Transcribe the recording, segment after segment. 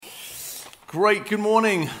Great, good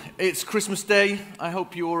morning. It's Christmas Day. I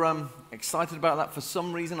hope you're excited about that for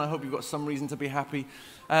some reason. I hope you've got some reason to be happy.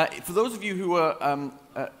 For those of you who are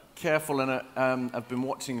careful and have been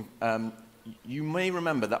watching, you may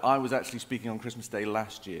remember that I was actually speaking on Christmas Day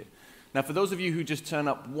last year. Now, for those of you who just turn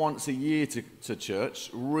up once a year to church,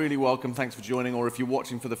 really welcome, thanks for joining, or if you're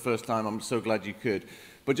watching for the first time, I'm so glad you could.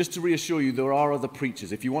 But just to reassure you, there are other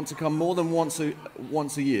preachers. If you want to come more than once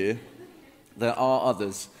a year, there are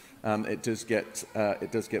others. It does get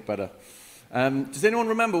better. Does anyone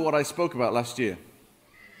remember what I spoke about last year?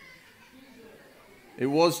 It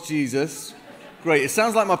was Jesus. Great. It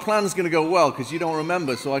sounds like my plan's going to go well because you don't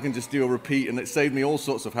remember, so I can just do a repeat, and it saved me all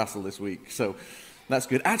sorts of hassle this week. So that's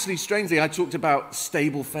good. Actually, strangely, I talked about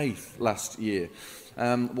stable faith last year.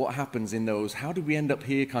 What happens in those, how do we end up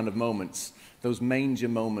here kind of moments, those manger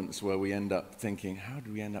moments where we end up thinking, how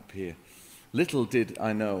do we end up here? Little did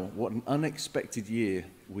I know what an unexpected year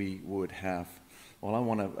we would have. Well, I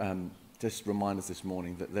want to just remind us this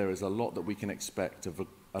morning that there is a lot that we can expect of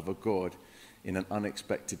a God in an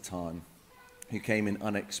unexpected time, who came in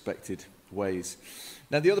unexpected ways.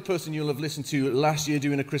 Now, the other person you'll have listened to last year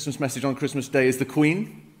doing a Christmas message on Christmas Day is the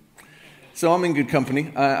Queen. So I'm in good company.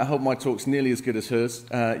 I hope my talk's nearly as good as hers.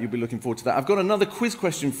 You'll be looking forward to that. I've got another quiz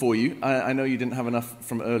question for you. I know you didn't have enough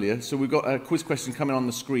from earlier. So we've got a quiz question coming on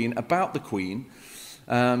the screen about the Queen.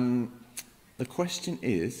 The question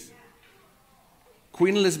is,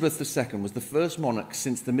 Queen Elizabeth II was the first monarch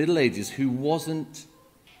since the Middle Ages who wasn't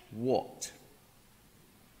what?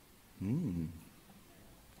 Who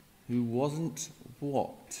wasn't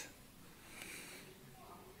what?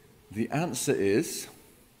 The answer is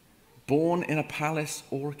born in a palace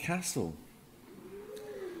or a castle.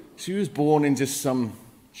 She was born in just some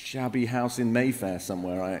shabby house in Mayfair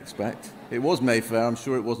somewhere, I expect. It was Mayfair, I'm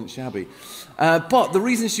sure it wasn't shabby. But the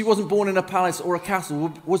reason she wasn't born in a palace or a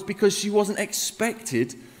castle was because she wasn't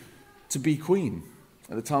expected to be queen.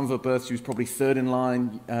 At the time of her birth, she was probably third in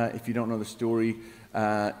line. If you don't know the story,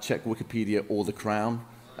 check Wikipedia or The Crown,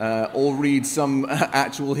 or read some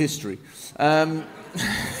actual history.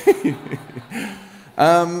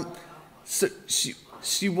 So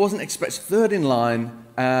she wasn't expected, third in line,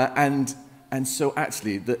 and so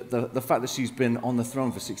actually the fact that she's been on the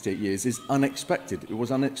throne for 68 years is unexpected. It was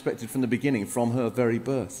unexpected from the beginning, from her very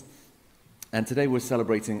birth. And today we're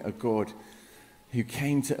celebrating a God who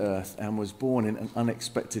came to earth and was born in an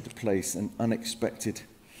unexpected place and unexpected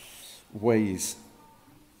ways.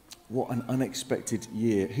 What an unexpected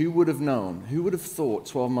year. Who would have known, who would have thought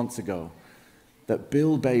 12 months ago that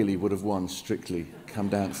Bill Bailey would have won Strictly Come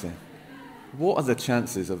Dancing? What are the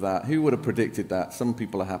chances of that? Who would have predicted that? Some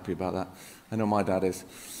people are happy about that. I know my dad is.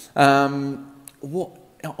 On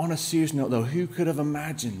a serious note, though, who could have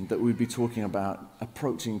imagined that we'd be talking about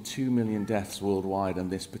approaching 2 million deaths worldwide in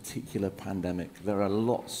this particular pandemic? There are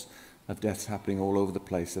lots of deaths happening all over the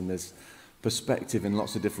place, and there's perspective in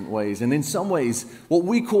lots of different ways. And in some ways, what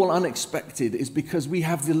we call unexpected is because we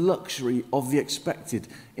have the luxury of the expected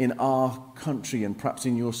in our country and perhaps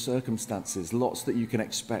in your circumstances. Lots that you can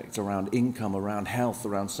expect around income, around health,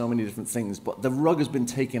 around so many different things. But the rug has been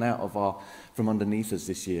taken out from underneath us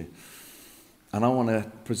this year. And I want to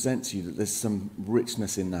present to you that there's some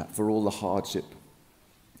richness in that for all the hardship.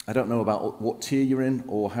 I don't know about what tier you're in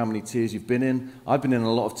or how many tiers you've been in. I've been in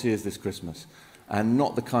a lot of tiers this Christmas, and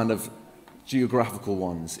not the kind of geographical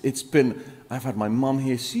ones. I've had my mum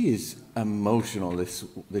here. She is emotional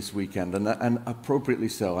this weekend, and appropriately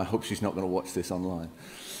so. I hope she's not going to watch this online.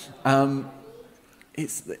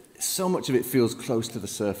 So much of it feels close to the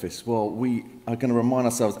surface. Well, we are going to remind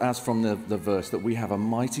ourselves, as from the verse, that we have a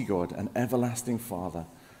mighty God, an everlasting Father,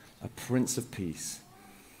 a Prince of Peace.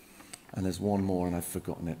 And there's one more, and I've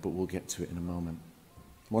forgotten it, but we'll get to it in a moment.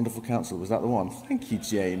 Wonderful Counselor, was that the one? Thank you,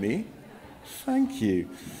 Jamie. Thank you.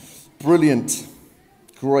 Brilliant.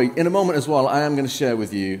 Great. In a moment as well, I am going to share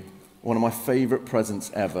with you one of my favorite presents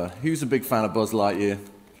ever. Who's a big fan of Buzz Lightyear?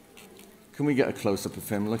 Can we get a close-up of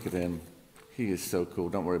him? Look at him. He is so cool.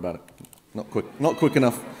 Don't worry about it. Not quick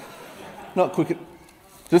enough. Not quick.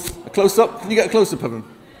 Just a close-up. Can you get a close-up of him?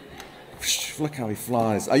 Look how he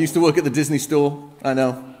flies. I used to work at the Disney store. I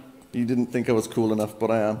know. You didn't think I was cool enough, but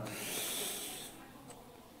I am.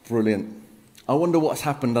 Brilliant. I wonder what's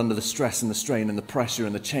happened under the stress and the strain and the pressure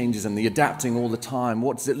and the changes and the adapting all the time.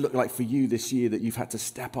 What does it look like for you this year that you've had to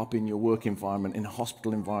step up in your work environment, in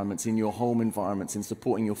hospital environments, in your home environments, in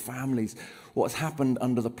supporting your families? What's happened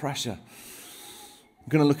under the pressure? I'm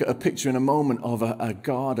going to look at a picture in a moment of a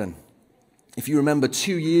garden. If you remember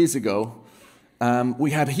 2 years ago,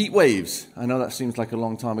 we had heat waves. I know that seems like a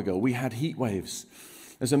long time ago. We had heat waves.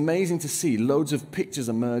 It's amazing to see loads of pictures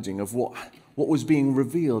emerging of what what was being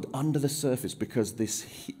revealed under the surface, because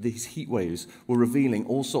these heat waves were revealing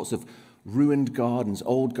all sorts of ruined gardens,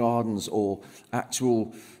 old gardens, or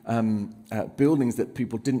actual buildings that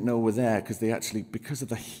people didn't know were there, because of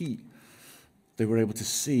the heat, they were able to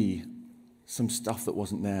see some stuff that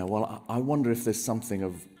wasn't there. Well, I wonder if there's something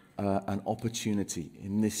of an opportunity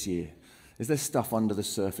in this year. Is there stuff under the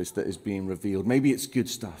surface that is being revealed? Maybe it's good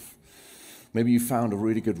stuff. Maybe you found a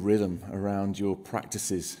really good rhythm around your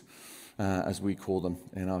practices, as we call them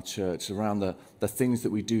in our church, around the things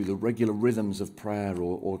that we do, the regular rhythms of prayer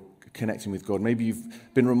or connecting with God. Maybe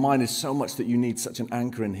you've been reminded so much that you need such an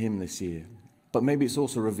anchor in Him this year. But maybe it's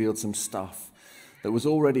also revealed some stuff that was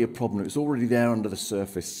already a problem. It was already there under the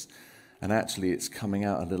surface, and actually it's coming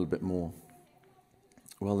out a little bit more.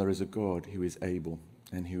 Well, there is a God who is able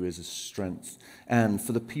and who is a strength. And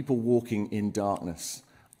for the people walking in darkness,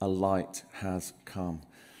 a light has come.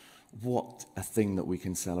 What a thing that we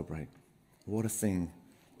can celebrate. What a thing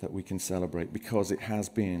that we can celebrate, because it has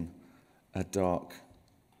been a dark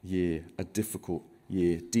year, a difficult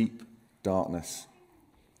year, deep darkness.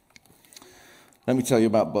 Let me tell you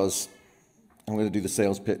about Buzz. I'm going to do the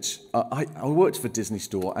sales pitch. I worked for Disney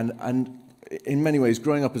Store, and in many ways,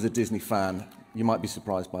 growing up as a Disney fan, you might be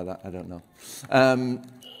surprised by that, I don't know.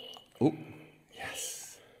 Oh,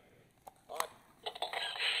 yes.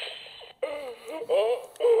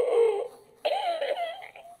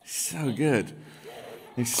 So good.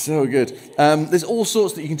 It's so good. There's all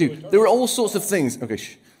sorts that you can do. There are all sorts of things. Okay,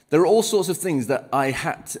 There are all sorts of things that I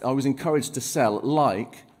was encouraged to sell,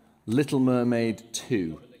 like Little Mermaid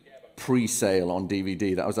 2 pre-sale on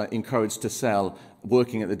DVD that I was encouraged to sell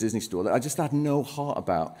working at the Disney Store that I just had no heart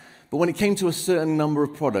about. But when it came to a certain number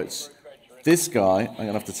of products, this guy, I'm going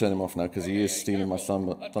to have to turn him off now because he is stealing my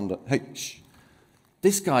thunder. Hey, shh.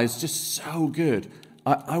 This guy is just so good.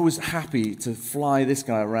 I was happy to fly this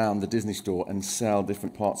guy around the Disney Store and sell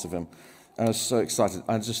different parts of him. I was so excited.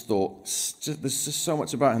 I just thought, there's just so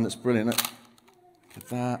much about him that's brilliant. Look at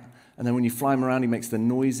that. And then when you fly him around, he makes the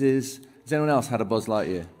noises. Has anyone else had a Buzz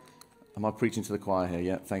Lightyear? Am I preaching to the choir here?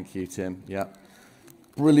 Yeah, thank you, Tim. Yeah.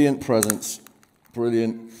 Brilliant presents.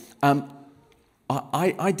 Brilliant.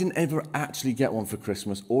 I didn't ever actually get one for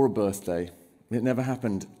Christmas or a birthday. It never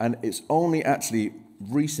happened. And it's only actually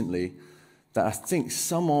recently that I think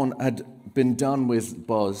someone had been done with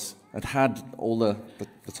Buzz, had all the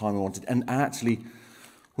time he wanted, and actually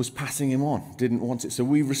was passing him on, didn't want it. So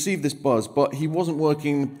we received this Buzz, but he wasn't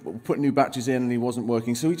working, put new batteries in, and he wasn't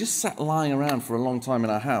working. So he just sat lying around for a long time in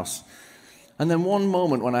our house. And then one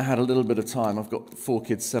moment when I had a little bit of time, I've got 4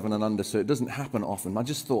 kids, 7 and under, so it doesn't happen often. I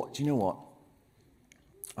just thought, do you know what?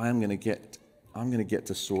 I'm going to get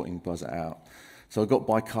to sorting Buzz out. So I got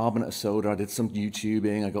bicarbonate of soda, I did some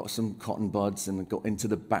YouTubing, I got some cotton buds and got into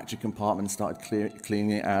the battery compartment and started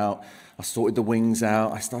cleaning it out. I sorted the wings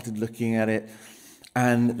out, I started looking at it.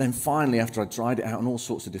 And then finally, after I dried it out and all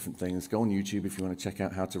sorts of different things, go on YouTube if you want to check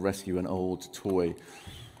out how to rescue an old toy.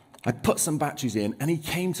 I put some batteries in and he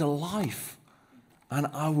came to life. And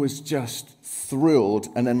I was just thrilled,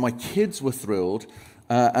 and then my kids were thrilled,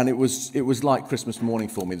 and it was like Christmas morning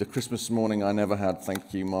for me, the Christmas morning I never had.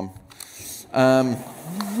 Thank you, Mum.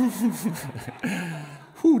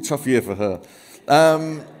 Tough year for her.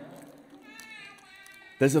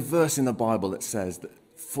 There's a verse in the Bible that says that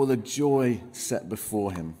for the joy set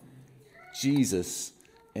before him, Jesus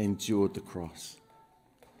endured the cross.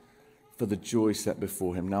 For the joy set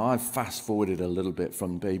before him. Now, I've fast-forwarded a little bit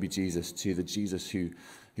from baby Jesus to the Jesus who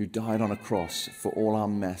died on a cross for all our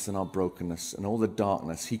mess and our brokenness and all the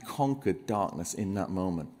darkness. He conquered darkness in that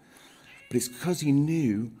moment. But it's because he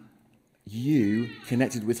knew you,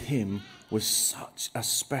 connected with him, was such a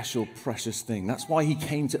special, precious thing. That's why he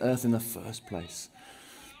came to earth in the first place.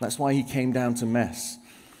 That's why he came down to mess.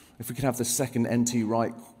 If we could have the second N.T.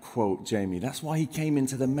 Wright quote, Jamie. That's why he came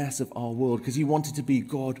into the mess of our world, because he wanted to be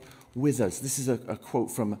God with us. This is a quote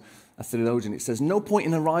from a theologian. It says, "No point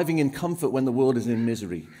in arriving in comfort when the world is in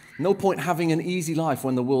misery. No point having an easy life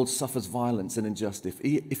when the world suffers violence and injustice.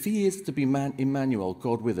 If he is to be Emmanuel,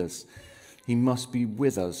 God with us, he must be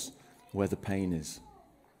with us where the pain is."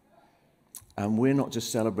 And we're not just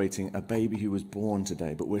celebrating a baby who was born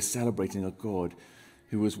today, but we're celebrating a God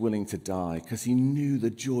who was willing to die because he knew the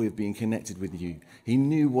joy of being connected with you. He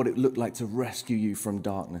knew what it looked like to rescue you from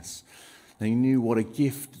darkness. And he knew what a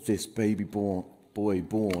gift this boy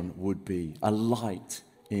born would be, a light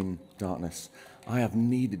in darkness. I have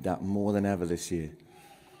needed that more than ever this year.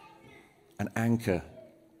 An anchor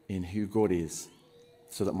in who God is,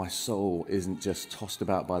 so that my soul isn't just tossed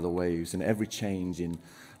about by the waves and every change in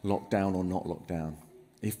lockdown or not lockdown.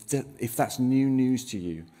 If that's new news to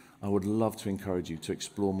you, I would love to encourage you to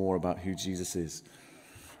explore more about who Jesus is.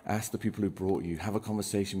 Ask the people who brought you. Have a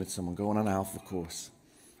conversation with someone. Go on an Alpha course.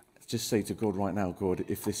 Just say to God right now, God,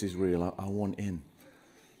 if this is real, I want in.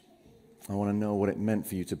 I want to know what it meant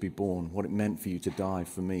for you to be born, what it meant for you to die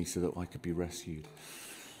for me so that I could be rescued.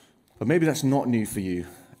 But maybe that's not new for you.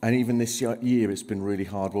 And even this year, it's been really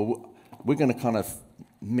hard. Well, we're going to kind of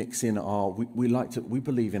mix in we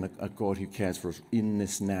believe in a God who cares for us in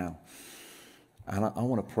this now. And I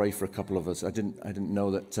want to pray for a couple of us. I didn't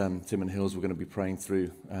know that Tim and Hills were going to be praying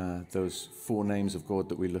through those 4 names of God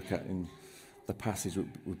that we look at in the passage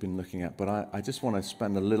we've been looking at. But I just want to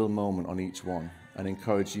spend a little moment on each one and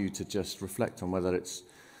encourage you to just reflect on whether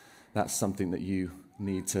that's something that you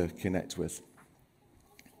need to connect with.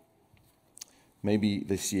 Maybe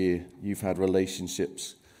this year you've had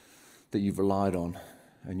relationships that you've relied on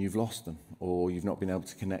and you've lost them, or you've not been able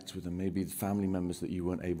to connect with them. Maybe the family members that you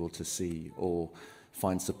weren't able to see or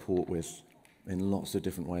find support with in lots of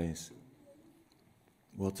different ways.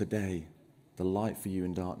 Well, today, the light for you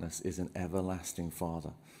in darkness is an everlasting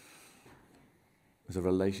Father. There's a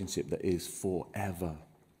relationship that is forever.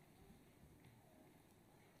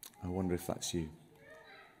 I wonder if that's you.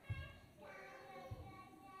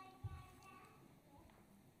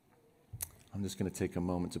 I'm just going to take a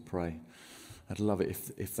moment to pray. I'd love it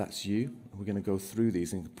if that's you. We're going to go through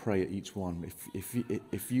these and pray at each one.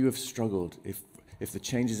 If you have struggled, if the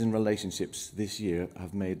changes in relationships this year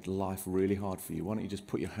have made life really hard for you, why don't you just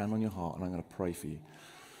put your hand on your heart and I'm going to pray for you.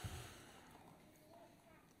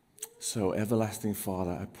 So, everlasting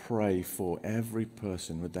Father, I pray for every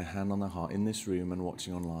person with their hand on their heart in this room and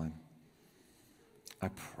watching online. I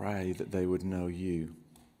pray that they would know you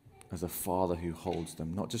as a Father who holds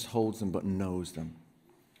them, not just holds them, but knows them.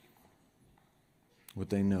 Would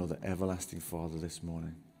they know the everlasting Father this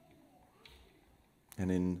morning? And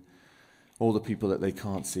in all the people that they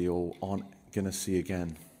can't see or aren't going to see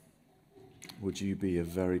again, would you be a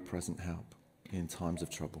very present help in times of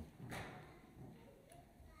trouble?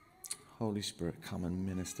 Holy Spirit, come and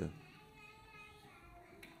minister.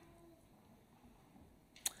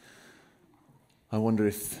 I wonder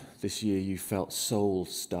if this year you felt soul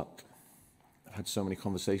stuck. I've had so many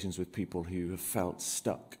conversations with people who have felt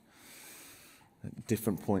stuck at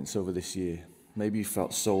different points over this year. Maybe you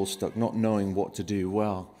felt soul stuck, not knowing what to do.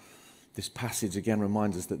 Well, this passage again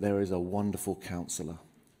reminds us that there is a wonderful counselor.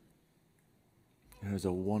 There is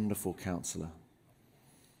a wonderful counselor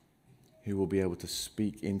who will be able to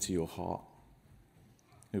speak into your heart,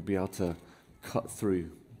 who will be able to cut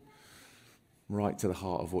through right to the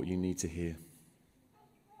heart of what you need to hear.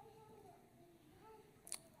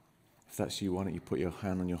 If that's you, why don't you put your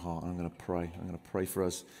hand on your heart? I'm going to pray. I'm going to pray for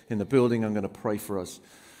us in the building. I'm going to pray for us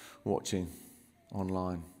watching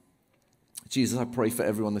online. Jesus, I pray for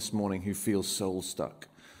everyone this morning who feels soul stuck.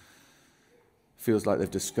 Feels like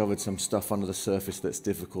they've discovered some stuff under the surface that's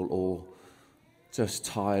difficult, or just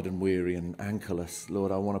tired and weary and anchorless.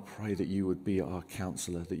 Lord, I want to pray that you would be our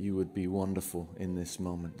counselor, that you would be wonderful in this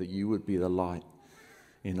moment, that you would be the light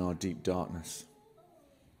in our deep darkness.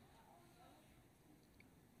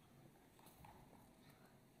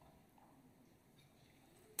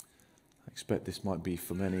 I expect this might be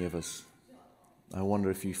for many of us. I wonder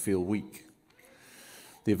if you feel weak.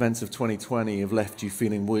 The events of 2020 have left you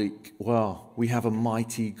feeling weak. Well, we have a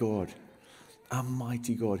mighty God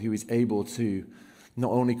who is able to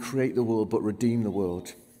not only create the world, but redeem the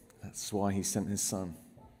world. That's why he sent his son.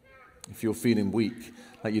 If you're feeling weak,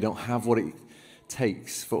 like you don't have what it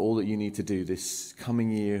takes for all that you need to do this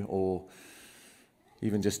coming year, or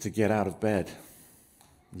even just to get out of bed,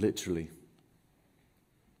 literally,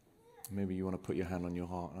 maybe you want to put your hand on your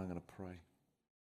heart and I'm going to pray.